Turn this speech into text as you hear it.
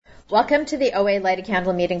Welcome to the OA Light a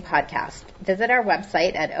Candle Meeting podcast. Visit our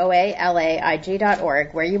website at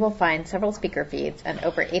oalaig.org, where you will find several speaker feeds and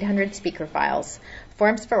over 800 speaker files,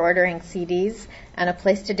 forms for ordering CDs, and a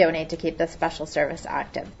place to donate to keep this special service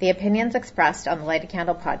active. The opinions expressed on the Light a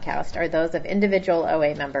Candle podcast are those of individual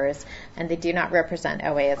OA members, and they do not represent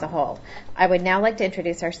OA as a whole. I would now like to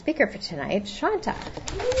introduce our speaker for tonight, Shanta.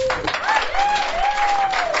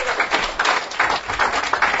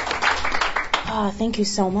 Thank you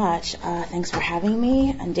so much. Thanks for having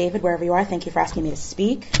me. And David, wherever you are, thank you for asking me to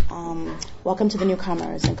speak. Welcome to the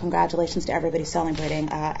newcomers, and congratulations to everybody celebrating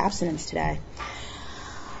abstinence today.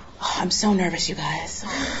 I'm so nervous, you guys.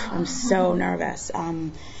 I'm so nervous.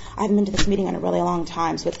 I haven't been to this meeting in a really long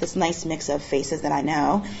time, so it's this nice mix of faces that I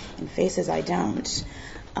know and faces I don't.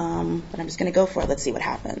 But I'm just going to go for it. Let's see what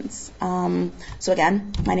happens. So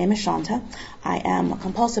again, my name is Shanta. I am a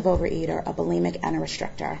compulsive overeater, a bulimic, and a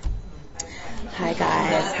restrictor. Hi,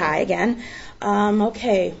 guys. Hi again.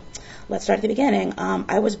 Okay, let's start at the beginning.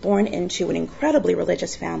 I was born into an incredibly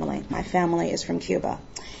religious family. My family is from Cuba.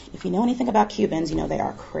 If you know anything about Cubans, you know they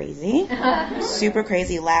are crazy, super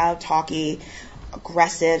crazy, loud, talky,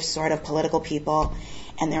 aggressive sort of political people,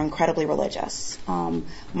 and they're incredibly religious.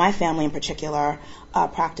 My family in particular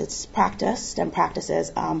practiced and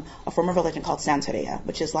practices a form of religion called Santeria,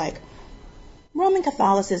 which is like Roman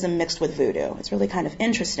Catholicism mixed with voodoo. It's really kind of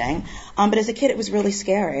interesting. But as a kid, it was really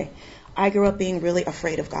scary. I grew up being really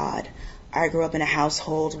afraid of God. I grew up in a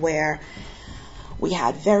household where we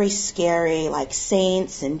had very scary, like,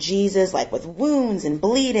 saints and Jesus, like, with wounds and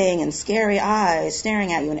bleeding and scary eyes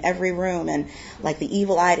staring at you in every room, and, like, the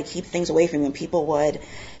evil eye to keep things away from you. And people would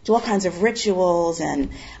do all kinds of rituals,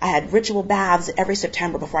 and I had ritual baths every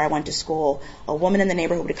September before I went to school. A woman in the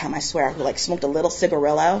neighborhood would come, I swear, who, like, smoked a little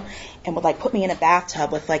cigarillo and would, like, put me in a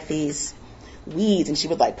bathtub with, like, these weeds, and she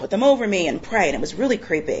would, like, put them over me and pray, and it was really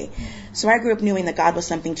creepy. So I grew up knowing that God was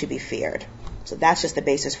something to be feared. So that's just the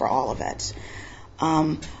basis for all of it.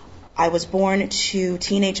 I was born to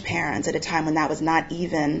teenage parents at a time when that was not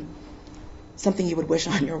even something you would wish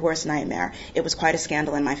on your worst nightmare. It was quite a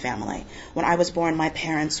scandal in my family. When I was born, my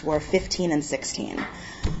parents were 15 and 16.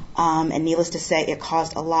 And needless to say, it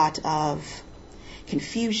caused a lot of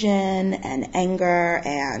confusion and anger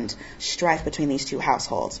and strife between these two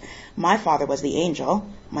households. My father was the angel.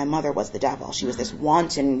 My mother was the devil. She was this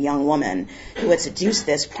wanton young woman who had seduced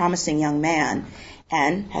this promising young man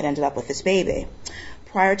and had ended up with this baby.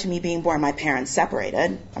 Prior to me being born, my parents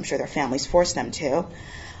separated. I'm sure their families forced them to.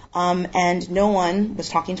 And no one was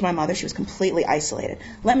talking to my mother. She was completely isolated.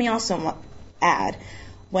 Let me also add,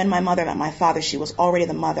 when my mother met my father, she was already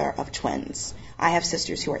the mother of twins. I have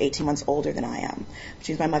sisters who are 18 months older than I am, which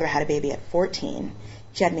means my mother had a baby at 14.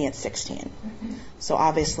 She had me at 16. Mm-hmm. So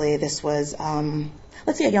obviously this was,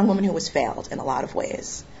 let's say, a young woman who was failed in a lot of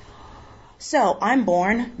ways. So I'm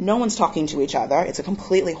born. No one's talking to each other. It's a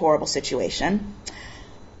completely horrible situation.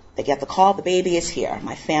 They get the call, the baby is here.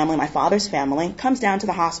 My family, my father's family, comes down to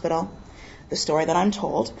the hospital. The story that I'm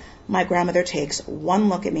told, my grandmother takes one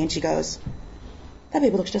look at me and she goes, "That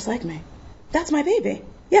baby looks just like me. That's my baby.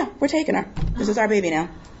 Yeah, we're taking her. This is our baby now."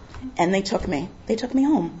 And they took me. They took me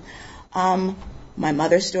home. My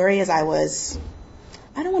mother's story is I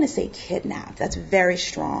don't want to say kidnapped. That's very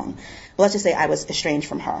strong. But let's just say I was estranged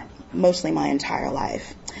from her mostly my entire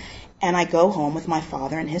life. And I go home with my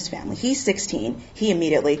father and his family. He's 16. He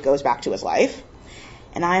immediately goes back to his life.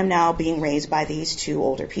 And I am now being raised by these two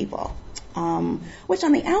older people, which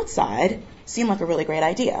on the outside seemed like a really great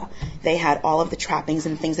idea. They had all of the trappings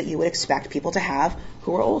and things that you would expect people to have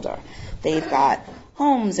who are older. They've got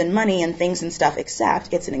homes and money and things and stuff,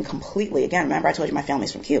 except it's an completely, again, remember I told you my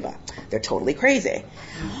family's from Cuba. They're totally crazy.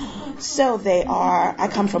 So I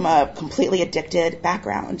come from a completely addicted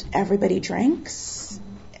background. Everybody drinks.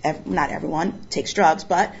 Not everyone takes drugs,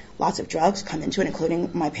 but lots of drugs come into it, including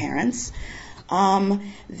my parents.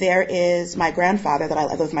 There is my grandfather that I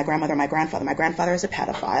live with, my grandmother and my grandfather. My grandfather is a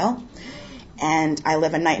pedophile, and I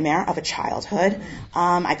live a nightmare of a childhood.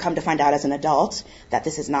 I come to find out as an adult that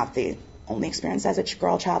this is not the only experience as a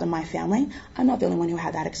girl child in my family. I'm not the only one who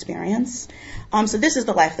had that experience. So this is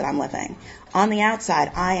the life that I'm living. On the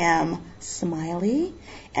outside, I am smiley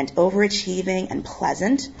and overachieving and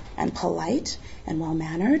pleasant and polite and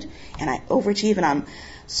well-mannered, and I overachieve, and I'm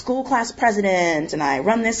school class president, and I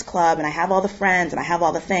run this club, and I have all the friends, and I have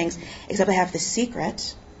all the things, except I have this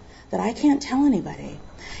secret that I can't tell anybody.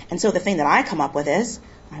 And so the thing that I come up with is,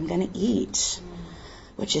 I'm going to eat,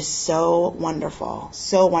 which is so wonderful,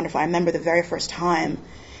 so wonderful. I remember the very first time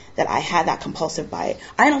that I had that compulsive bite.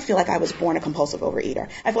 I don't feel like I was born a compulsive overeater.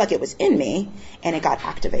 I feel like it was in me, and it got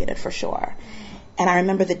activated for sure. And I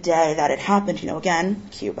remember the day that it happened, again,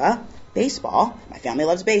 Cuba, baseball. My family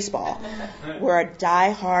loves baseball. We're a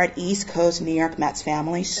die-hard East Coast New York Mets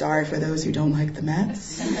family. Sorry for those who don't like the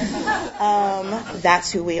Mets.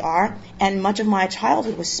 That's who we are. And much of my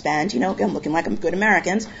childhood was spent, again, looking like good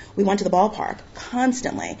Americans. We went to the ballpark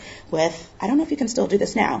constantly with, I don't know if you can still do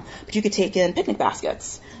this now, but you could take in picnic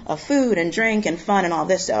baskets of food and drink and fun and all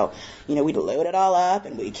this. So, we'd load it all up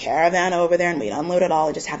and we'd caravan over there and we'd unload it all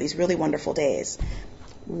and just have these really wonderful days.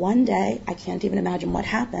 One day, I can't even imagine what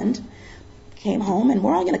happened, came home, and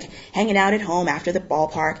we're all hanging out at home after the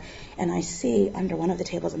ballpark, and I see under one of the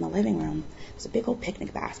tables in the living room, there's a big old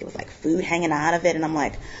picnic basket with food hanging out of it, and I'm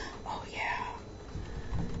like, oh yeah,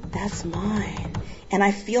 that's mine. And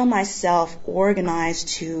I feel myself organized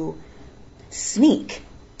to sneak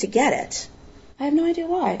to get it. I have no idea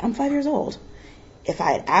why. I'm 5 years old. If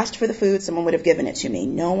I had asked for the food, someone would have given it to me.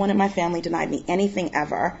 No one in my family denied me anything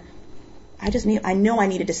ever. I know I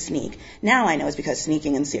needed to sneak. Now I know it's because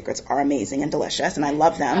sneaking and secrets are amazing and delicious, and I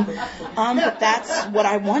love them. But that's what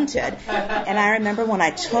I wanted. And I remember when I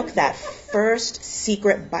took that first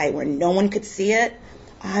secret bite where no one could see it,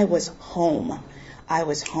 I was home. I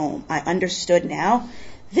understood now.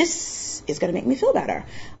 This is going to make me feel better.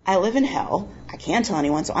 I live in hell. I can't tell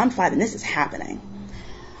anyone, so I'm 5, and this is happening.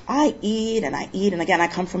 I eat, and again, I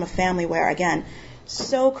come from a family where, again,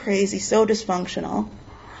 so crazy, so dysfunctional.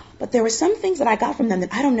 But there were some things that I got from them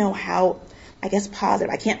that I don't know how,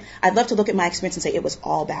 positive. I'd love to look at my experience and say it was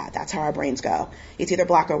all bad. That's how our brains go. It's either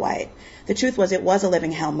black or white. The truth was it was a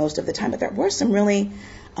living hell most of the time, but there were some really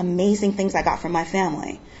amazing things I got from my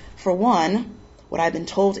family. For one, what I've been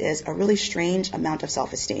told is a really strange amount of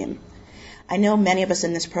self-esteem. I know many of us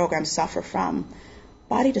in this program suffer from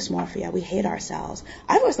body dysmorphia. We hate ourselves.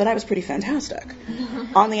 I've always thought I was pretty fantastic.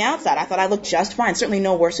 On the outside, I thought I looked just fine, certainly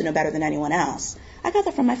no worse and no better than anyone else. I got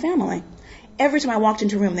that from my family. Every time I walked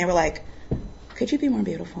into a room, they were like, could you be more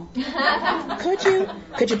beautiful? Could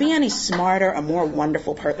you be any smarter, a more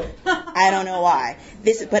wonderful person? I don't know why.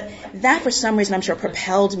 But that, for some reason, I'm sure,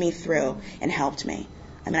 propelled me through and helped me.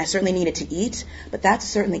 I certainly needed to eat, but that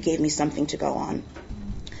certainly gave me something to go on.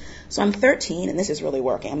 So I'm 13, and this is really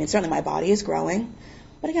working. Certainly my body is growing.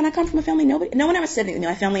 But again, I come from a family, no one ever said anything.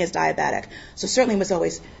 My family is diabetic. So certainly it was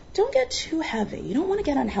always, don't get too heavy. You don't want to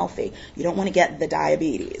get unhealthy. You don't want to get the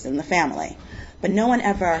diabetes in the family. But no one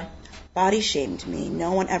ever body shamed me.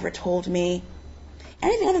 No one ever told me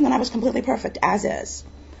anything other than I was completely perfect, as is.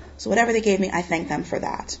 So whatever they gave me, I thank them for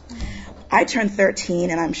that. I turned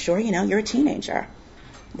 13, and I'm sure, you're a teenager.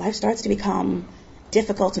 Life starts to become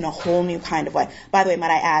difficult in a whole new kind of way. By the way,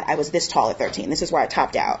 might I add, I was this tall at 13. This is where I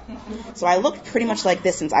topped out. So I looked pretty much like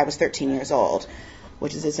this since I was 13 years old,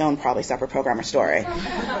 which is its own probably separate programmer story.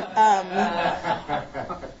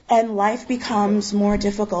 And life becomes more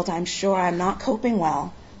difficult. I'm sure I'm not coping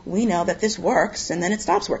well. We know that this works, and then it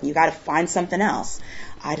stops working. You got to find something else.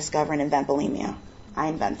 I discover and invent bulimia. I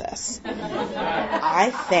invent this. I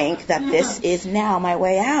think that this is now my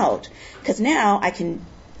way out. Because now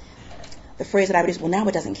the phrase that I would use, now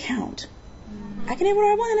it doesn't count. I can eat what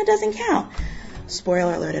I want and it doesn't count.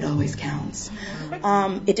 Spoiler alert, it always counts.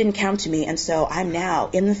 It didn't count to me, and so I'm now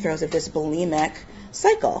in the throes of this bulimic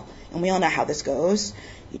cycle. And we all know how this goes.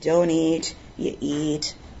 You don't eat, you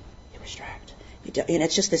eat, you restrict. And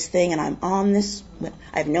it's just this thing, and I'm on this.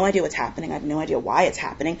 I have no idea what's happening. I have no idea why it's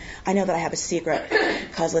happening. I know that I have a secret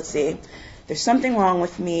because, let's see, there's something wrong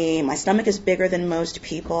with me. My stomach is bigger than most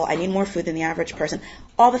people. I need more food than the average person.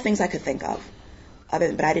 All the things I could think of. But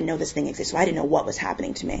I didn't know this thing existed, so I didn't know what was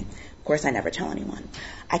happening to me. Of course, I never tell anyone.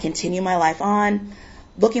 I continue my life on,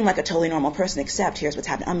 looking like a totally normal person, except here's what's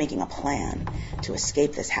happening. I'm making a plan to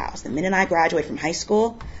escape this house. The minute I graduate from high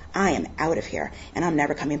school, I am out of here, and I'm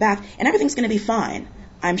never coming back, and everything's going to be fine.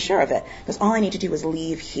 I'm sure of it, because all I need to do is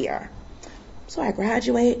leave here. So I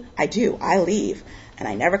graduate. I leave. And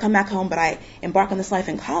I never come back home, but I embark on this life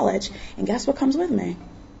in college, and guess what comes with me?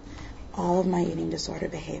 All of my eating disorder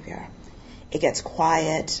behavior. It gets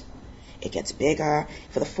quiet. It gets bigger.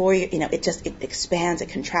 For the 4 years, it expands, it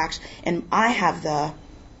contracts. And I have the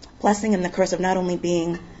blessing and the curse of not only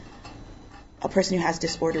being a person who has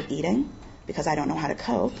disordered eating, because I don't know how to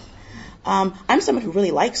cope. I'm someone who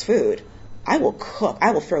really likes food. I will cook.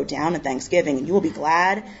 I will throw down at Thanksgiving, and you will be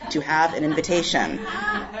glad to have an invitation.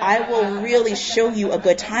 I will really show you a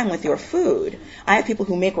good time with your food. I have people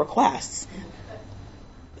who make requests.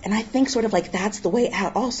 And I think sort of like that's the way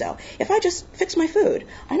out also. If I just fix my food,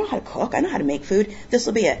 I know how to cook, I know how to make food, this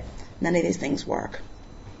will be it. None of these things work.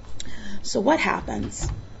 So what happens?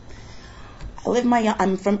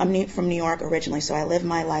 I'm from New York originally, so I lived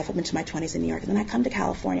my life up into my 20s in New York, and then I come to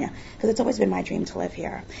California because it's always been my dream to live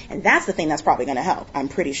here. And that's the thing that's probably going to help, I'm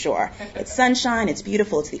pretty sure. It's sunshine, it's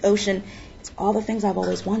beautiful, it's the ocean, it's all the things I've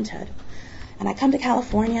always wanted. And I come to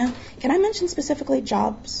California. Can I mention specifically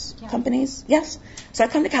jobs, companies? Yes. So I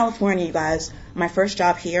come to California, you guys. My first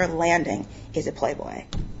job here, landing, is at Playboy.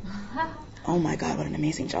 Oh my God, what an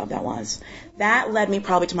amazing job that was. That led me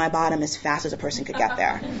probably to my bottom as fast as a person could get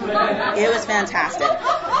there. It was fantastic.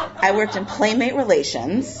 I worked in Playmate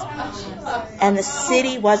Relations, and the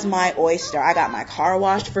city was my oyster. I got my car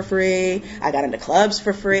washed for free. I got into clubs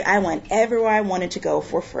for free. I went everywhere I wanted to go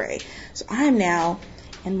for free. So I'm now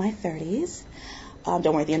in my 30s.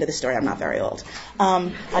 Don't worry, at the end of the story, I'm not very old.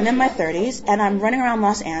 I'm in my 30s, and I'm running around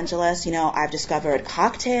Los Angeles. I've discovered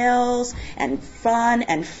cocktails and fun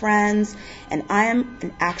and friends, and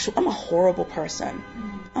I'm a horrible person.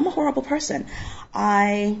 I'm a horrible person.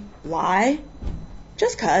 I lie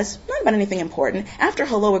just because, not about anything important. After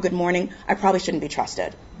hello or good morning, I probably shouldn't be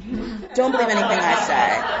trusted. Don't believe anything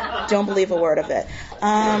I say. Don't believe a word of it.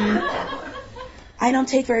 I don't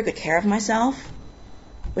take very good care of myself,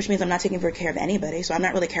 which means I'm not taking very care of anybody, so I'm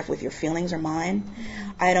not really careful with your feelings or mine.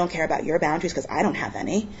 I don't care about your boundaries because I don't have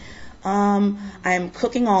any. I'm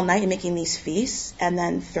cooking all night and making these feasts and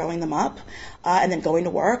then throwing them up and then going to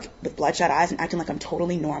work with bloodshot eyes and acting like I'm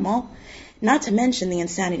totally normal, not to mention the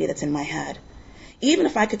insanity that's in my head. Even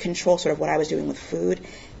if I could control sort of what I was doing with food,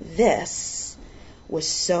 this was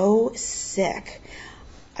so sick.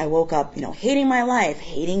 I woke up, hating my life,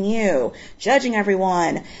 hating you, judging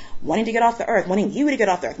everyone, wanting to get off the earth, wanting you to get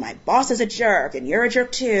off the earth. My boss is a jerk, and you're a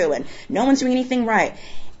jerk too, and no one's doing anything right.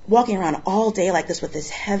 Walking around all day like this with this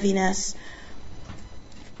heaviness,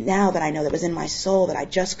 now that I know that was in my soul that I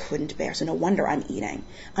just couldn't bear. So no wonder I'm eating.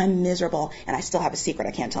 I'm miserable, and I still have a secret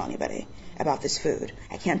I can't tell anybody about this food.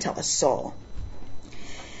 I can't tell a soul.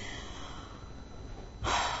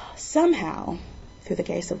 Somehow, through the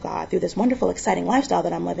grace of God, through this wonderful, exciting lifestyle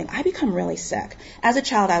that I'm living, I become really sick. As a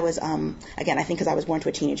child, I was, again, I think because I was born to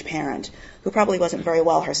a teenage parent who probably wasn't very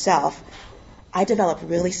well herself, I developed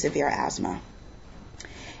really severe asthma.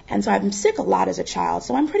 And so I'm sick a lot as a child,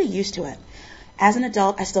 so I'm pretty used to it. As an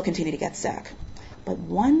adult, I still continue to get sick. But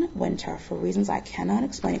one winter, for reasons I cannot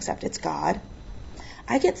explain except it's God,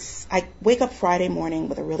 I wake up Friday morning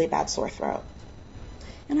with a really bad sore throat.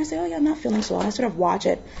 And I say, oh yeah, I'm not feeling so well. I sort of watch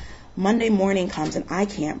it. Monday morning comes and I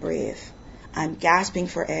can't breathe. I'm gasping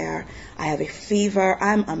for air. I have a fever.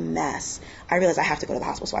 I'm a mess. I realize I have to go to the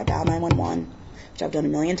hospital, so I dial 911, which I've done a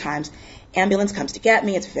million times. Ambulance comes to get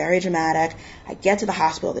me. It's very dramatic. I get to the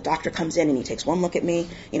hospital. The doctor comes in and he takes one look at me,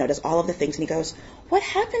 does all of the things, and he goes, what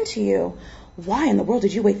happened to you? Why in the world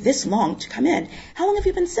did you wait this long to come in? How long have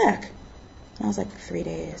you been sick? And I was like, 3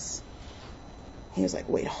 days. He was like,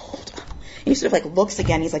 wait, hold on. And he sort of looks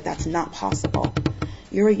again. He's like, that's not possible.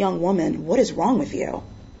 You're a young woman. What is wrong with you?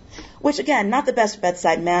 Which, again, not the best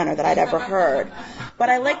bedside manner that I'd ever heard. But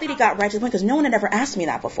I like that he got right to the point because no one had ever asked me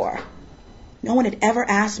that before. No one had ever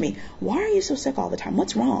asked me, why are you so sick all the time?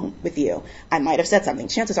 What's wrong with you? I might have said something.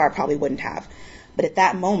 Chances are I probably wouldn't have. But at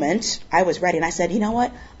that moment, I was ready. And I said, you know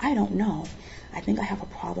what? I don't know. I think I have a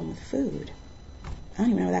problem with food. I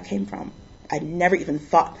don't even know where that came from. I'd never even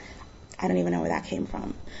thought. I don't even know where that came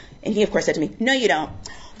from. And he, of course, said to me, no, you don't.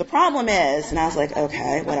 The problem is, and I was like,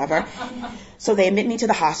 okay, whatever. So they admit me to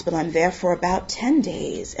the hospital. I'm there for about 10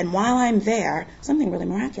 days. And while I'm there, something really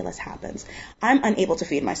miraculous happens. I'm unable to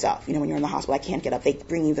feed myself. When you're in the hospital, I can't get up. They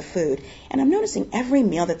bring you the food. And I'm noticing every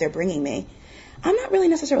meal that they're bringing me, I'm not really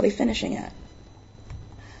necessarily finishing it.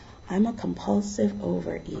 I'm a compulsive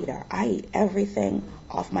overeater. I eat everything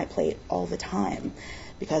off my plate all the time.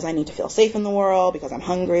 Because I need to feel safe in the world, because I'm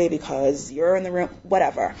hungry, because you're in the room,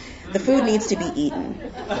 whatever. The food needs to be eaten.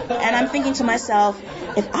 And I'm thinking to myself,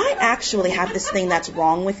 if I actually have this thing that's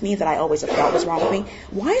wrong with me, that I always have felt was wrong with me,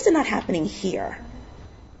 why is it not happening here?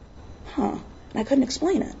 And I couldn't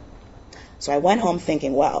explain it. So I went home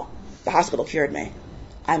thinking, well, the hospital cured me.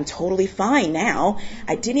 I'm totally fine now.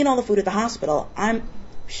 I didn't eat all the food at the hospital.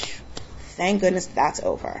 Thank goodness that's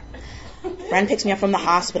over. Friend picks me up from the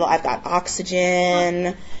hospital. I've got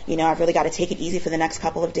oxygen. I've really got to take it easy for the next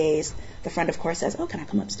couple of days. The friend, of course, says, oh, can I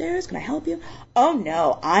come upstairs? Can I help you? Oh,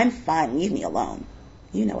 no, I'm fine. Leave me alone.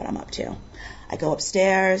 You know what I'm up to. I go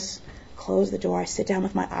upstairs, close the door. I sit down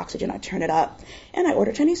with my oxygen. I turn it up, and I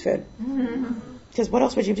order Chinese food. Because what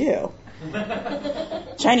else would you do?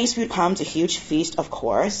 Chinese food comes, a huge feast, of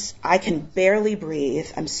course. I can barely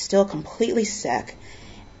breathe. I'm still completely sick.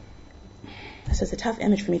 This is a tough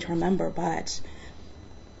image for me to remember, but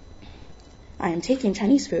I am taking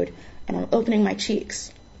Chinese food and I'm opening my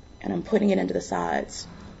cheeks and I'm putting it into the sides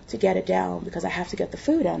to get it down because I have to get the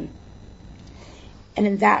food in. And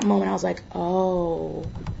in that moment, I was like, oh,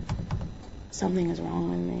 something is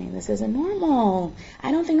wrong with me. This isn't normal.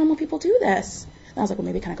 I don't think normal people do this. And I was like, well,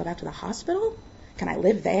 maybe can I go back to the hospital? Can I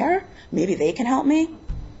live there? Maybe they can help me?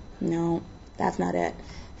 No, that's not it.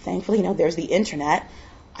 Thankfully, there's the internet.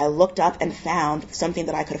 I looked up and found something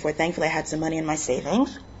that I could afford. Thankfully, I had some money in my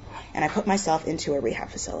savings, and I put myself into a rehab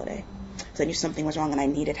facility. So I knew something was wrong and I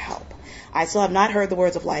needed help. I still have not heard the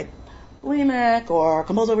words of like bulimic or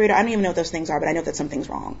compulsive reader. I don't even know what those things are, but I know that something's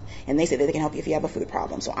wrong. And they say that they can help you if you have a food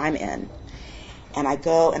problem. So I'm in. And I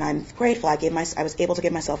go, and I'm grateful. I was able to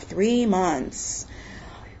give myself 3 months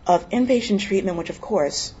of inpatient treatment, which of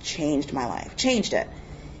course changed my life. Changed it.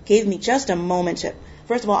 Gave me just a moment to,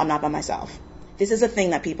 first of all, I'm not by myself. This is a thing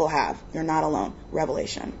that people have. You're not alone.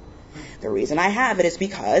 Revelation. The reason I have it is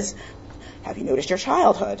because, have you noticed your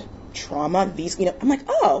childhood? Trauma, I'm like,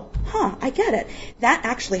 I get it. That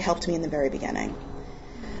actually helped me in the very beginning.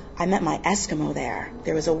 I met my Eskimo there.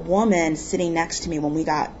 There was a woman sitting next to me when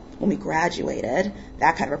we graduated,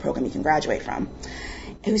 that kind of a program you can graduate from,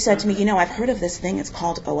 who said to me, I've heard of this thing. It's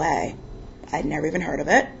called OA. I'd never even heard of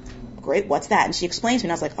it. Great, what's that? And she explained to me,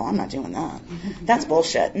 and I was like, I'm not doing that. That's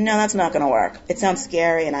bullshit. No, that's not going to work. It sounds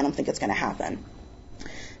scary, and I don't think it's going to happen.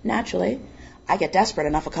 Naturally, I get desperate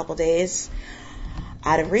enough a couple days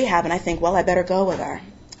out of rehab, and I think, well, I better go with her.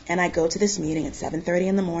 And I go to this meeting at 7:30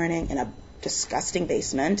 in the morning in a disgusting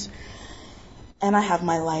basement, and I have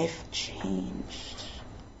my life changed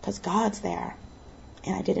because God's there,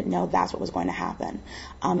 and I didn't know that's what was going to happen.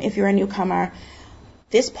 If you're a newcomer,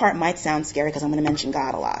 this part might sound scary because I'm going to mention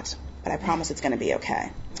God a lot, but I promise it's going to be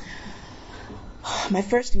okay. My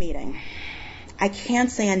first meeting, I can't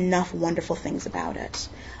say enough wonderful things about it.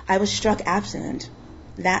 I was struck abstinent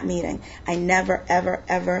that meeting. I never, ever,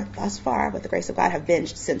 ever, thus far, with the grace of God, have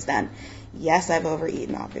binged since then. Yes, I've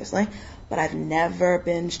overeaten, obviously, but I've never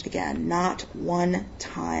binged again, not one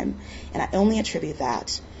time. And I only attribute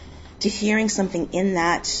that to hearing something in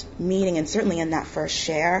that meeting, and certainly in that first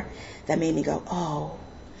share, that made me go, oh.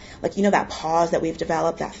 Like, that pause that we've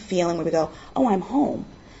developed, that feeling where we go, oh, I'm home.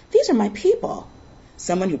 These are my people.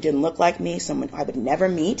 Someone who didn't look like me, someone I would never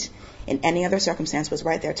meet in any other circumstance, was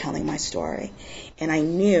right there telling my story. And I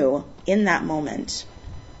knew in that moment,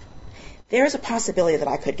 there's a possibility that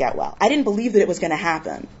I could get well. I didn't believe that it was going to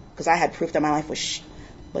happen because I had proof that my life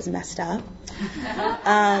was messed up.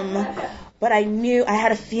 But I knew, I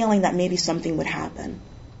had a feeling that maybe something would happen.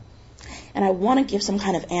 And I want to give some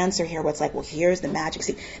kind of answer here where it's like, well, here's the magic.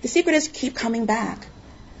 The secret is keep coming back.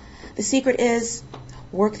 The secret is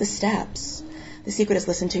work the steps. The secret is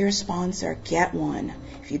listen to your sponsor. Get one.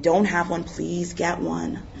 If you don't have one, please get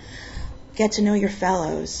one. Get to know your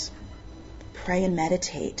fellows. Pray and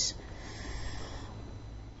meditate.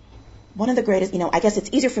 One of the greatest, I guess it's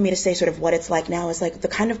easier for me to say sort of what it's like now is like the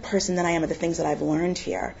kind of person that I am are the things that I've learned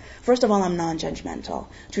here. First of all, I'm non-judgmental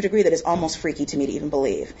to a degree that is almost freaky to me to even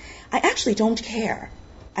believe. I actually don't care.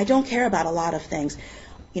 I don't care about a lot of things.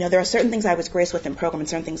 There are certain things I was graced with in program and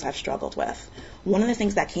certain things I've struggled with. One of the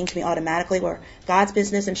things that came to me automatically were God's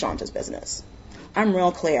business and Shanta's business. I'm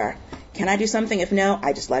real clear. Can I do something? If no,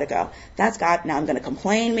 I just let it go. That's God. Now I'm going to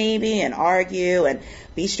complain maybe and argue and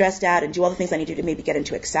be stressed out and do all the things I need to do to maybe get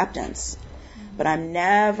into acceptance. But I'm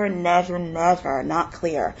never, never, never not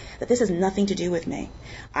clear that this has nothing to do with me.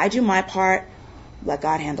 I do my part. Let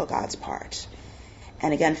God handle God's part.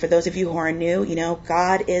 And again, for those of you who are new,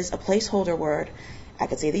 God is a placeholder word. I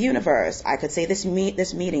could say the universe. I could say this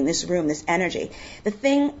meeting, this room, this energy. The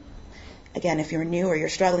thing, again, if you're new or you're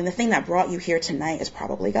struggling, the thing that brought you here tonight is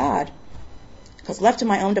probably God. Because left to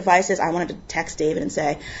my own devices, I wanted to text David and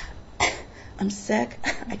say, I'm sick.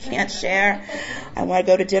 I can't share. I want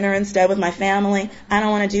to go to dinner instead with my family. I don't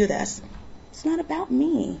want to do this. It's not about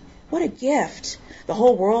me. What a gift. The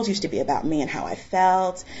whole world used to be about me and how I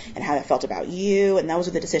felt and how I felt about you. And those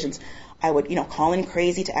were the decisions. I would, call in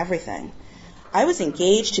crazy to everything. I was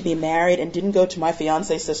engaged to be married and didn't go to my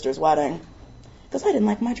fiance's sister's wedding because I didn't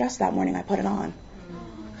like my dress that morning. I put it on.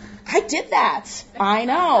 I did that. I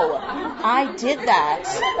know. I did that.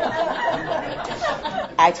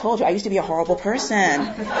 I told you, I used to be a horrible person.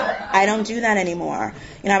 I don't do that anymore.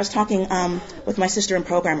 I was talking with my sister in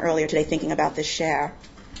program earlier today thinking about this share.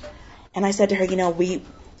 And I said to her,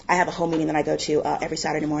 I have a home meeting that I go to every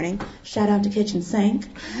Saturday morning. Shout out to Kitchen Sink.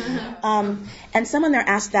 And someone there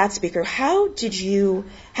asked that speaker, how did you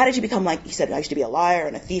become like, he said, I used to be a liar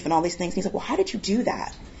and a thief and all these things. And he said, well, how did you do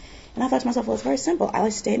that? And I thought to myself, well, it's very simple. I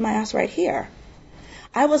stayed my ass right here.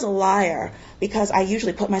 I was a liar because I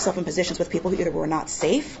usually put myself in positions with people who either were not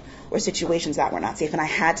safe or situations that were not safe, and I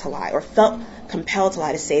had to lie or felt compelled to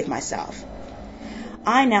lie to save myself.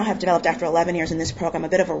 I now have developed, after 11 years in this program, a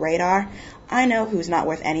bit of a radar. I know who's not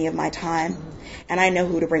worth any of my time, and I know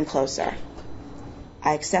who to bring closer.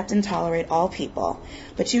 I accept and tolerate all people,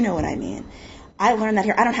 but you know what I mean. I learned that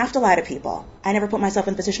here. I don't have to lie to people. I never put myself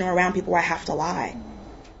in a position or around people where I have to lie.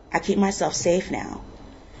 I keep myself safe now.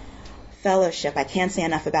 Fellowship, I can't say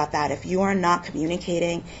enough about that. If you are not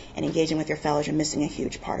communicating and engaging with your fellows, you're missing a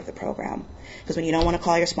huge part of the program. Because when you don't want to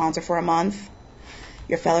call your sponsor for a month,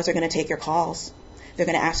 your fellows are going to take your calls. They're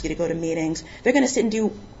going to ask you to go to meetings. They're going to sit and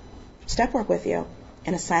do step work with you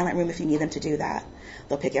in a silent room if you need them to do that.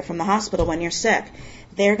 They'll pick you up from the hospital when you're sick.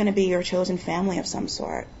 They're going to be your chosen family of some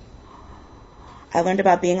sort. I learned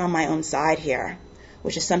about being on my own side here,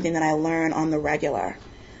 which is something that I learn on the regular.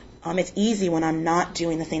 It's easy when I'm not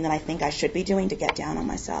doing the thing that I think I should be doing to get down on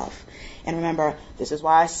myself. And remember, this is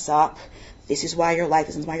why I suck. This is why your life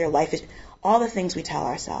isn't why your life is. All the things we tell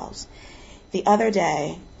ourselves. The other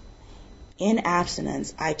day, in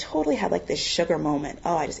abstinence, I totally had like this sugar moment.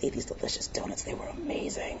 Oh, I just ate these delicious donuts. They were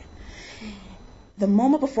amazing. The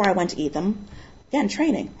moment before I went to eat them, again,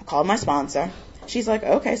 training. I called my sponsor. She's like,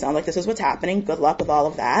 okay, sounds like this is what's happening. Good luck with all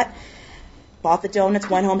of that. Bought the donuts,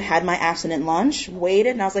 went home, had my abstinent lunch,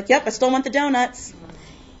 waited, and I was like, yep, I still want the donuts.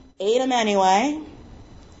 Ate them anyway.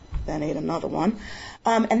 Then ate another one.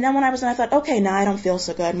 And then when I was done, I thought, okay, now I don't feel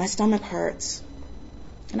so good. My stomach hurts.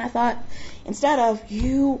 And I thought, instead of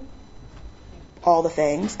all the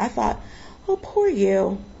things, I thought, oh, poor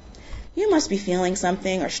you. You must be feeling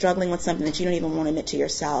something or struggling with something that you don't even want to admit to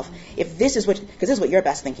yourself. If this is because this is what your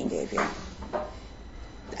best thinking gave you.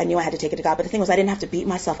 I knew I had to take it to God, but the thing was I didn't have to beat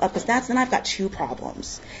myself up, because then I've got two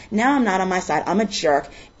problems. Now I'm not on my side. I'm a jerk,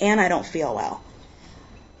 and I don't feel well.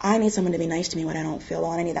 I need someone to be nice to me when I don't feel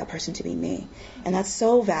well, and I need that person to be me. And that's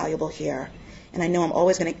so valuable here. And I know I'm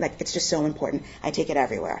always going to, it's just so important. I take it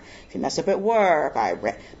everywhere. If you mess up at work,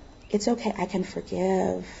 it's okay. I can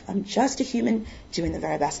forgive. I'm just a human doing the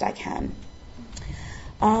very best I can.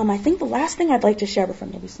 I think the last thing I'd like to share before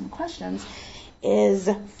maybe some questions is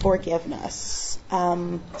forgiveness.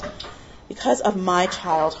 Because of my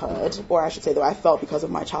childhood, or I should say that I felt because of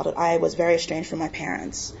my childhood, I was very estranged from my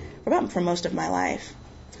parents for most of my life.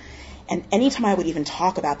 And anytime I would even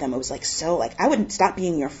talk about them, it was I wouldn't stop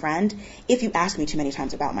being your friend if you asked me too many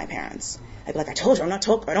times about my parents. I'd be like, I told you, I'm not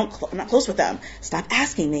close with them. Stop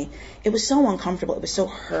asking me. It was so uncomfortable. It was so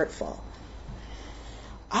hurtful.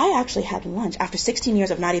 I actually had lunch. After 16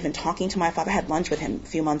 years of not even talking to my father, I had lunch with him a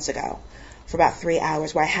few months ago for about 3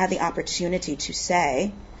 hours, where I had the opportunity to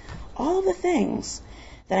say all of the things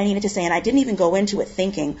that I needed to say. And I didn't even go into it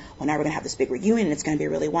thinking, well, now we're going to have this big reunion and it's going to be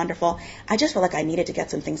really wonderful. I just felt like I needed to get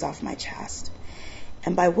some things off my chest.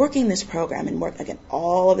 And by working this program and again,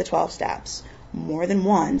 all of the 12 steps more than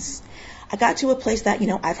once, I got to a place that,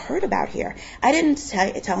 I've heard about here. I didn't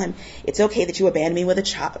tell him, it's okay that you abandoned me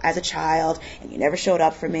as a child and you never showed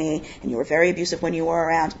up for me and you were very abusive when you were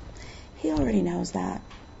around. He already knows that.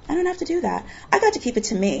 I don't have to do that. I got to keep it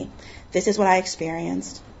to me. This is what I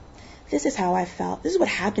experienced. This is how I felt. This is what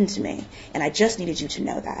happened to me. And I just needed you to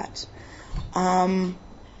know that. I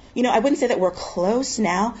wouldn't say that we're close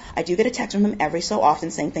now. I do get a text from him every so often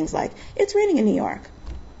saying things like, it's raining in New York.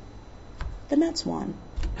 The Mets won.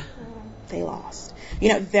 They lost.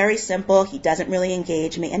 Very simple. He doesn't really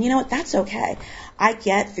engage me. And you know what? That's okay. I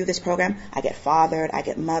get through this program, I get fathered, I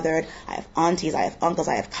get mothered, I have aunties, I have uncles,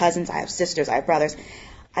 I have cousins, I have sisters, I have brothers.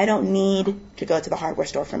 I don't need to go to the hardware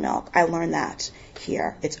store for milk. I learned that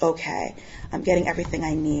here. It's okay. I'm getting everything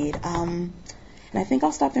I need. And I think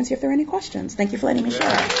I'll stop there and see if there are any questions. Thank you for letting me share.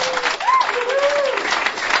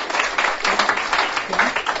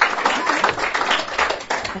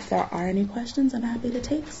 If there are any questions, I'm happy to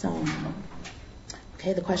take some.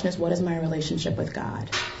 Okay, the question is, what is my relationship with God?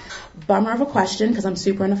 Bummer of a question, because I'm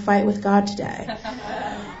super in a fight with God today.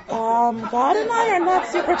 God and I are not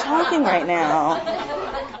super talking right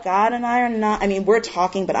now. God and I are not, we're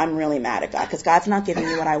talking, but I'm really mad at God, because God's not giving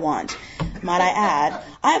me what I want. Might I add,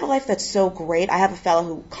 I have a life that's so great. I have a fellow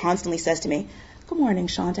who constantly says to me, good morning,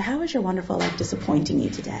 Shanta, how is your wonderful life disappointing you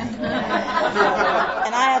today? And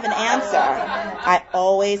I have an answer. I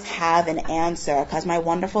always have an answer, because my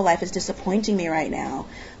wonderful life is disappointing me right now.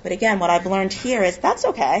 But again, what I've learned here is that's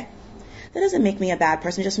okay. That doesn't make me a bad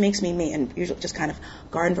person. It just makes me me, and usually just kind of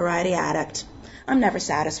garden variety addict. I'm never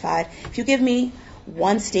satisfied. If you give me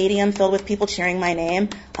one stadium filled with people cheering my name,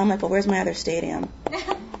 I'm like, well, where's my other stadium?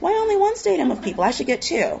 Why only one stadium of people? I should get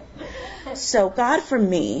two. So God for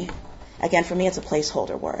me, again, for me it's a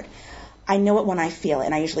placeholder word. I know it when I feel it,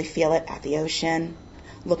 and I usually feel it at the ocean,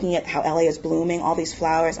 looking at how LA is blooming, all these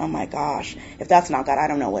flowers. Oh my gosh, if that's not God, I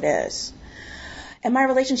don't know what is. And my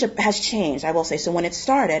relationship has changed, I will say. So when it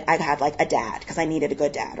started, I had like a dad, because I needed a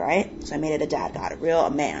good dad, right? So I made it a dad God, a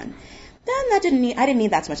man. Then I didn't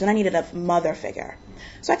need that so much. Then I needed a mother figure.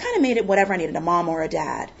 So I kind of made it whatever I needed, a mom or a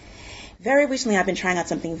dad. Very recently, I've been trying out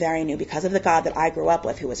something very new because of the God that I grew up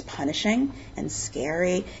with, who was punishing and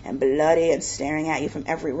scary and bloody and staring at you from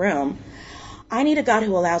every room. I need a God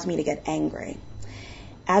who allows me to get angry.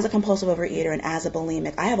 As a compulsive overeater and as a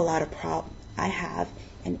bulimic, I have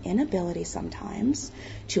an inability sometimes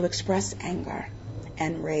to express anger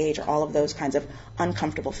and rage or all of those kinds of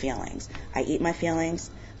uncomfortable feelings. I eat my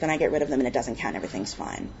feelings, then I get rid of them and it doesn't count. Everything's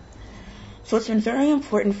fine. So it's been very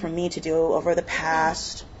important for me to do over the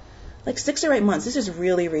past 6 or 8 months. This is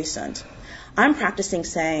really recent. I'm practicing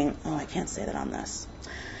saying, I can't say that on this,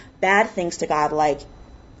 bad things to God, like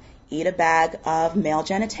eat a bag of male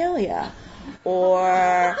genitalia. Or,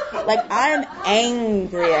 I'm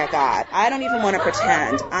angry at God. I don't even want to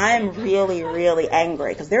pretend. I'm really, really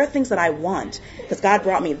angry because there are things that I want. Because God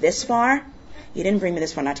brought me this far. He didn't bring me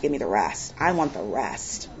this far not to give me the rest. I want the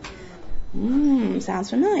rest. Sounds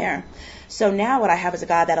familiar. So now what I have is a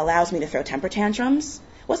God that allows me to throw temper tantrums.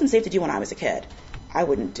 It wasn't safe to do when I was a kid. I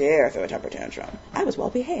wouldn't dare throw a temper tantrum. I was well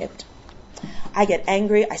behaved. I get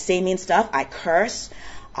angry. I say mean stuff. I curse.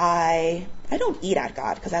 I don't eat at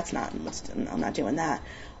God because I'm not doing that.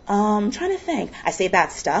 I'm trying to think. I say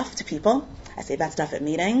bad stuff to people. I say bad stuff at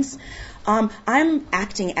meetings. I'm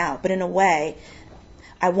acting out, but in a way,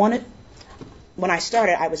 when I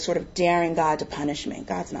started, I was sort of daring God to punish me.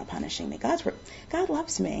 God's not punishing me. God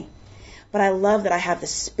loves me. But I love that I have the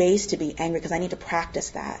space to be angry because I need to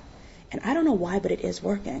practice that. And I don't know why, but it is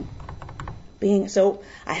working. So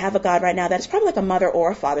I have a God right now that is probably like a mother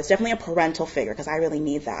or a father. It's definitely a parental figure because I really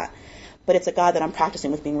need that. But it's a God that I'm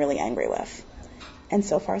practicing with being really angry with. And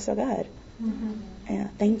so far, so good. Mm-hmm. Yeah,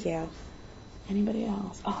 thank you. Anybody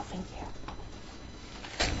else? Oh, thank you.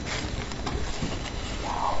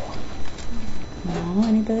 No,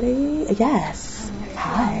 anybody? Yes.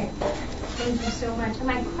 Hi. Thank you so much.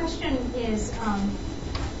 My question is,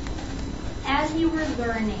 as you were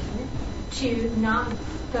learning to not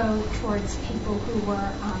go towards people who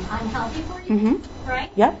were unhealthy for you, right?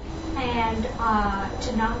 Yep. And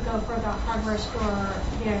to not go for the hardware store,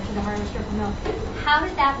 to the hardware store for milk. How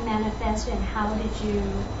did that manifest, and how did you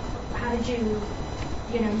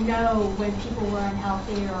know when people were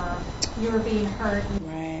unhealthy or you were being hurt? And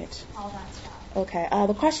right. All that stuff. Okay.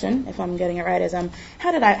 The question, if I'm getting it right, is how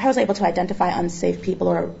was I able to identify unsafe people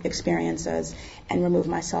or experiences and remove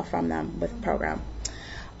myself from them with the program?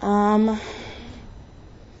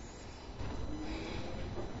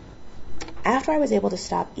 After I was able to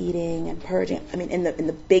stop eating and purging, in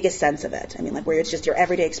the biggest sense of it, where it's just your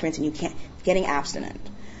everyday experience and you can't, getting abstinent.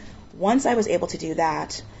 Once I was able to do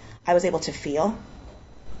that, I was able to feel.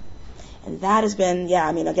 And that has been,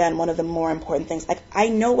 again, one of the more important things. I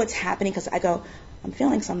know what's happening because I go, I'm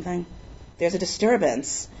feeling something. There's a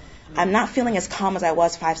disturbance. I'm not feeling as calm as I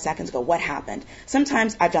was 5 seconds ago. What happened?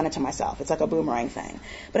 Sometimes I've done it to myself. It's like a boomerang thing.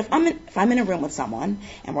 But if I'm in a room with someone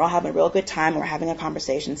and we're all having a real good time, we're having a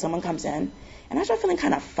conversation, someone comes in and I start feeling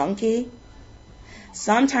kind of funky.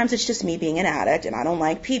 Sometimes it's just me being an addict and I don't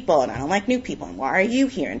like people and I don't like new people and why are you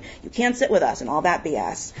here and you can't sit with us and all that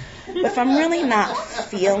BS. But if I'm really not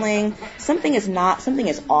feeling something is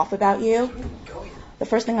off about you, the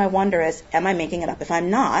first thing I wonder is, am I making it up? If I'm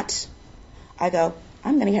not, I go,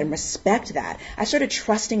 I'm going to get and respect that. I started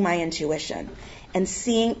trusting my intuition and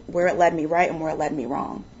seeing where it led me right and where it led me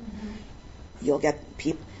wrong. Mm-hmm. You'll get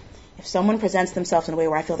people. If someone presents themselves in a way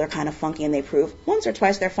where I feel they're kind of funky and they prove once or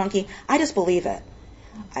twice they're funky, I just believe it.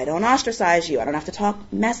 I don't ostracize you. I don't have to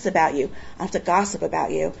talk mess about you. I don't have to gossip about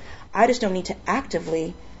you. I just don't need to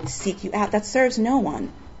actively seek you out. That serves no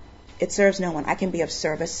one. It serves no one. I can be of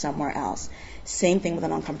service somewhere else. Same thing with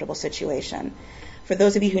an uncomfortable situation. For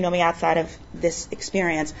those of you who know me outside of this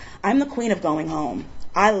experience, I'm the queen of going home.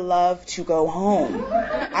 I love to go home.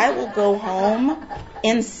 I will go home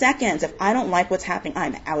in seconds. If I don't like what's happening,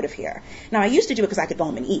 I'm out of here. Now, I used to do it because I could go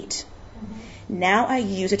home and eat. Now I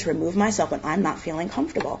use it to remove myself when I'm not feeling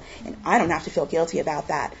comfortable. And I don't have to feel guilty about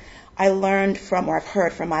that. I learned from, or I've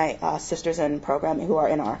heard from my sisters in program who are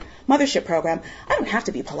in our mothership program, I don't have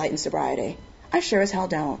to be polite in sobriety. I sure as hell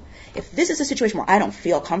don't. If this is a situation where I don't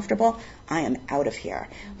feel comfortable, I am out of here.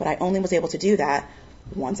 But I only was able to do that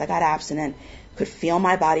once I got abstinent, could feel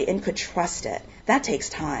my body, and could trust it. That takes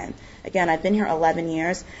time. Again, I've been here 11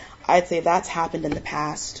 years. I'd say that's happened in the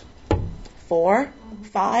past 4,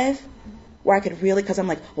 5. where I could really, because I'm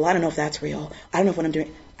like, well, I don't know if that's real. I don't know what I'm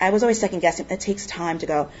doing. I was always second guessing. It takes time to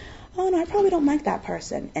go, oh no, I probably don't like that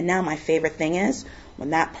person. And now my favorite thing is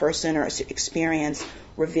when that person or experience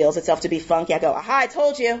reveals itself to be funky, I go, aha, I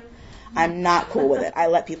told you. I'm not cool with it. I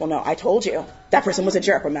let people know, I told you. That person was a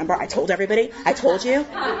jerk, remember? I told everybody. I told you.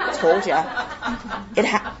 Told you.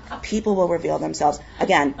 People will reveal themselves.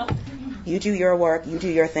 Again, you do your work, you do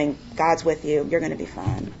your thing, God's with you, you're going to be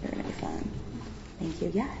fine. You're going to be fine. Thank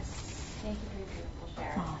you. Yes. Thank you for your beautiful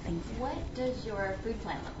share. Oh, thank you. What does your food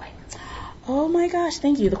plan look like? Oh my gosh,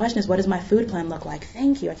 thank you. The question is, what does my food plan look like?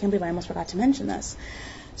 Thank you. I can't believe I almost forgot to mention this.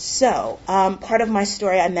 So, part of my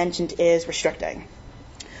story I mentioned is restricting,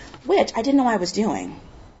 which I didn't know I was doing,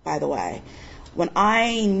 by the way. When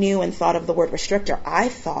I knew and thought of the word restrictor, I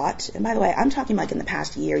thought, and by the way, I'm talking like in the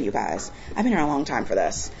past year, you guys. I've been here a long time for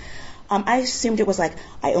this. I assumed it was like,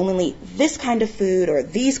 I only eat this kind of food or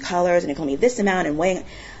these colors, and you can only eat this amount and weighing.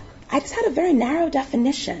 I just had a very narrow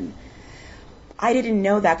definition. I didn't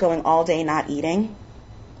know that going all day not eating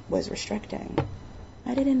was restricting.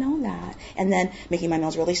 I didn't know that. And then making my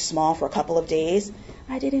meals really small for a couple of days,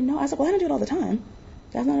 I didn't know. I was like, well, I don't do it all the time.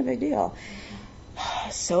 That's not a big deal.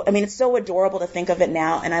 So, I mean, it's so adorable to think of it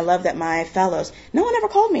now, and I love that my fellows, no one ever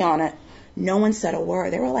called me on it. No one said a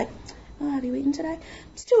word. They were like, oh, have you eaten today?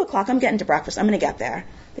 It's 2 o'clock. I'm getting to breakfast. I'm going to get there.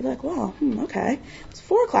 They'd be like, well, okay. It's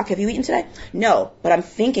 4 o'clock. Have you eaten today? No, but I'm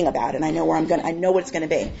thinking about it, and I know where I know what it's going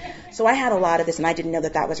to be. So I had a lot of this, and I didn't know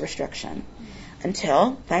that was restriction.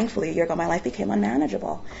 Until, thankfully, a year ago, my life became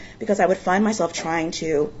unmanageable because I would find myself trying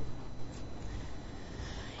to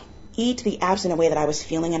eat the abs in a way that I was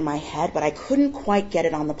feeling in my head, but I couldn't quite get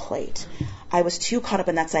it on the plate. I was too caught up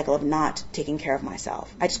in that cycle of not taking care of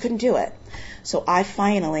myself. I just couldn't do it. So I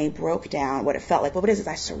finally broke down what it felt like. But what it is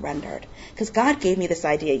I surrendered. Because God gave me this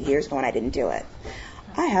idea years ago and I didn't do it.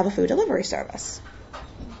 I have a food delivery service.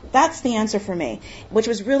 That's the answer for me, which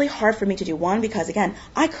was really hard for me to do. One, because, again,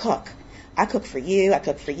 I cook. I cook for you. I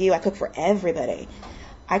cook for you. I cook for everybody.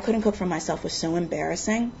 I couldn't cook for myself. It was so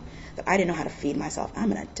embarrassing that I didn't know how to feed myself.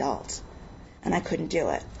 I'm an adult, and I couldn't do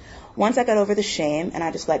it. Once I got over the shame and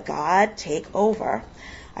I just let God take over,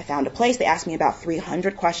 I found a place. They asked me about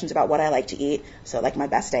 300 questions about what I like to eat, so like my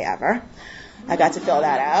best day ever. I got to fill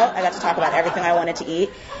that out. I got to talk about everything I wanted to eat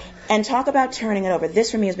and talk about turning it over.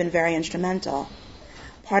 This for me has been very instrumental.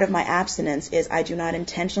 Part of my abstinence is I do not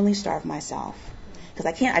intentionally starve myself because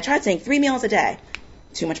I can't. I tried saying 3 meals a day.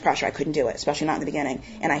 Too much pressure. I couldn't do it, especially not in the beginning,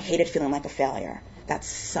 and I hated feeling like a failure. That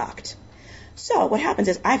sucked. So what happens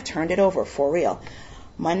is I've turned it over for real.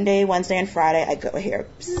 Monday, Wednesday, and Friday, I go here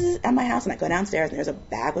at my house, and I go downstairs, and there's a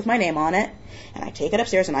bag with my name on it, and I take it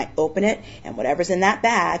upstairs, and I open it, and whatever's in that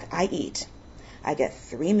bag, I eat. I get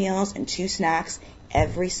 3 meals and 2 snacks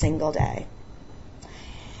every single day.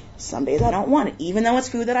 Some days I don't want it. Even though it's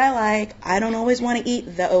food that I like, I don't always want to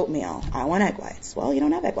eat the oatmeal. I want egg whites. Well, you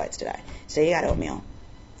don't have egg whites today. So you got oatmeal.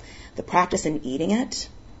 The practice in eating it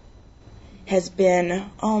has been,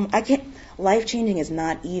 life-changing is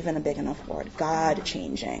not even a big enough word.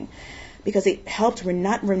 God-changing. Because it helped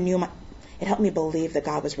it helped me believe that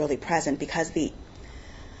God was really present because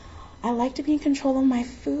I like to be in control of my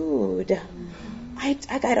food. I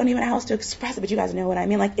don't even know how else to express it, but you guys know what I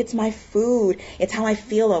mean. Like, it's my food. It's how I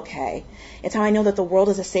feel okay. It's how I know that the world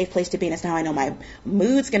is a safe place to be, and it's how I know my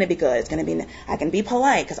mood's going to be good. I can be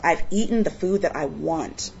polite because I've eaten the food that I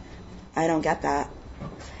want. I don't get that.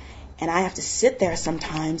 And I have to sit there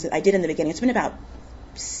sometimes. I did in the beginning. It's been about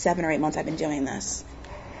 7 or 8 months I've been doing this.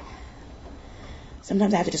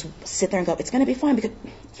 Sometimes I have to just sit there and go, it's going to be fine. Because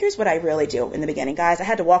here's what I really do in the beginning. Guys, I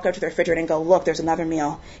had to walk up to the refrigerator and go, look, there's another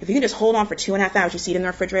meal. If you can just hold on for 2.5 hours, you see it in the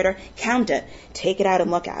refrigerator, count it, take it out and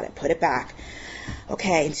look at it, put it back.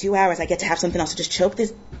 Okay, in 2 hours I get to have something else. So just choke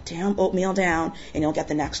this damn oatmeal down and you'll get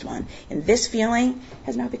the next one. And this feeling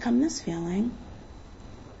has now become this feeling.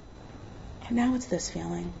 And now it's this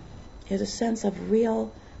feeling. There's a sense of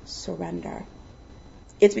real surrender.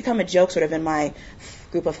 It's become a joke sort of in my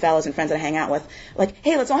group of fellows and friends that I hang out with. Like,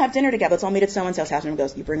 hey, let's all have dinner together. Let's all meet at so-and-so's house. And everyone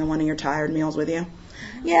goes, you bringing one of your tired meals with you?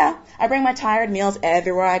 Yeah, I bring my tired meals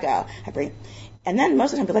everywhere I go. And then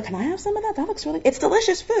most of the time, they're like, can I have some of that? That looks it's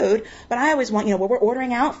delicious food, but I always want, what we're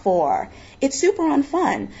ordering out for. It's super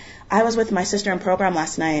unfun. I was with my sister in program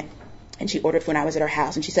last night, and she ordered food when I was at her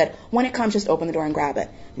house, and she said, when it comes, just open the door and grab it.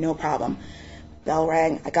 No problem. Bell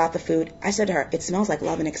rang. I got the food. I said to her, it smells like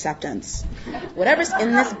love and acceptance. Whatever's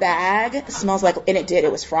in this bag smells like, and it did.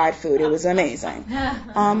 It was fried food. It was amazing.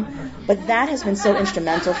 But that has been so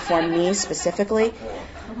instrumental for me specifically.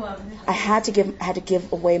 I had to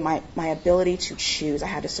give away my ability to choose. I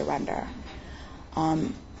had to surrender.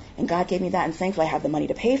 And God gave me that, and thankfully I have the money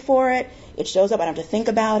to pay for it. It shows up. I don't have to think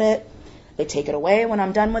about it. They take it away when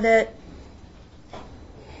I'm done with it.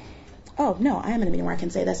 Oh, no, I am in a meeting where I can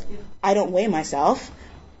say this. I don't weigh myself.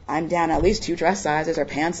 I'm down at least 2 dress sizes or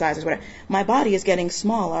pant sizes, whatever. My body is getting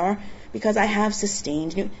smaller because I have this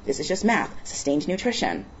is just math, sustained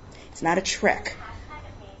nutrition. It's not a trick.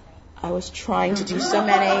 I was trying to do so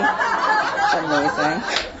many. Amazing.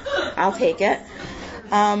 I'll take it.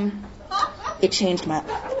 It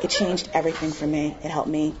changed everything for me. It helped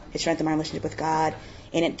me. It strengthened my relationship with God.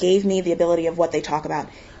 And it gave me the ability of what they talk about.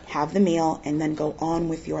 Have the meal and then go on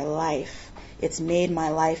with your life. It's made my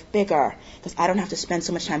life bigger because I don't have to spend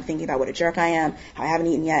so much time thinking about what a jerk I am, how I haven't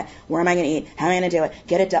eaten yet, where am I going to eat, how am I going to do it,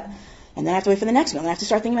 get it done. And then I have to wait for the next meal. And I have to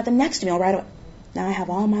start thinking about the next meal right away. Now I have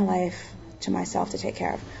all my life to myself to take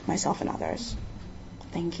care of myself and others.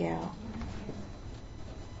 Thank you.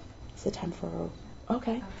 Is it time for...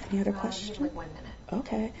 Okay. Any other questions? Like 1 minute.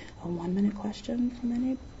 Okay. A 1-minute question from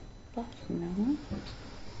anybody? No?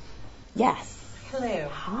 Yes. Hello.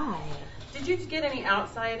 Hi. Did you get any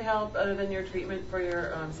outside help other than your treatment for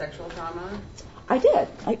your sexual trauma? I did.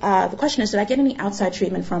 The question is, did I get any outside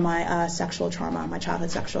treatment for my sexual trauma, my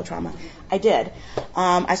childhood sexual trauma? I did.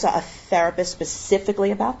 I saw a therapist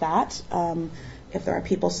specifically about that. If there are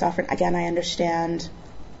people suffering, again, I understand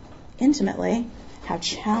intimately how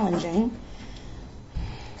challenging.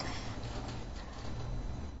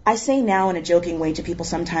 I say now in a joking way to people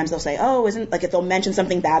sometimes, they'll say, oh, if they'll mention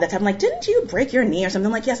something bad that's happened, like, didn't you break your knee or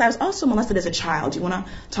something? Like, yes, I was also molested as a child. Do you want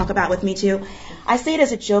to talk about with me too? I say it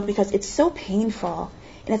as a joke because it's so painful,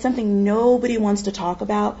 and it's something nobody wants to talk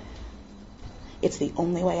about. It's the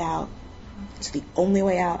only way out. It's the only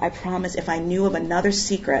way out. I promise if I knew of another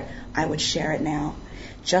secret, I would share it now.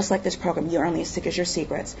 Just like this program, you're only as sick as your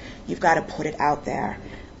secrets. You've got to put it out there.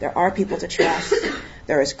 There are people to trust.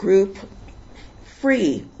 There is group,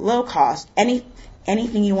 free, low cost,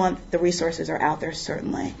 anything you want, the resources are out there,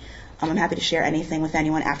 certainly. I'm happy to share anything with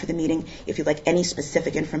anyone after the meeting if you'd like any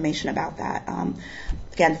specific information about that.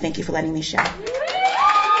 Again, thank you for letting me share.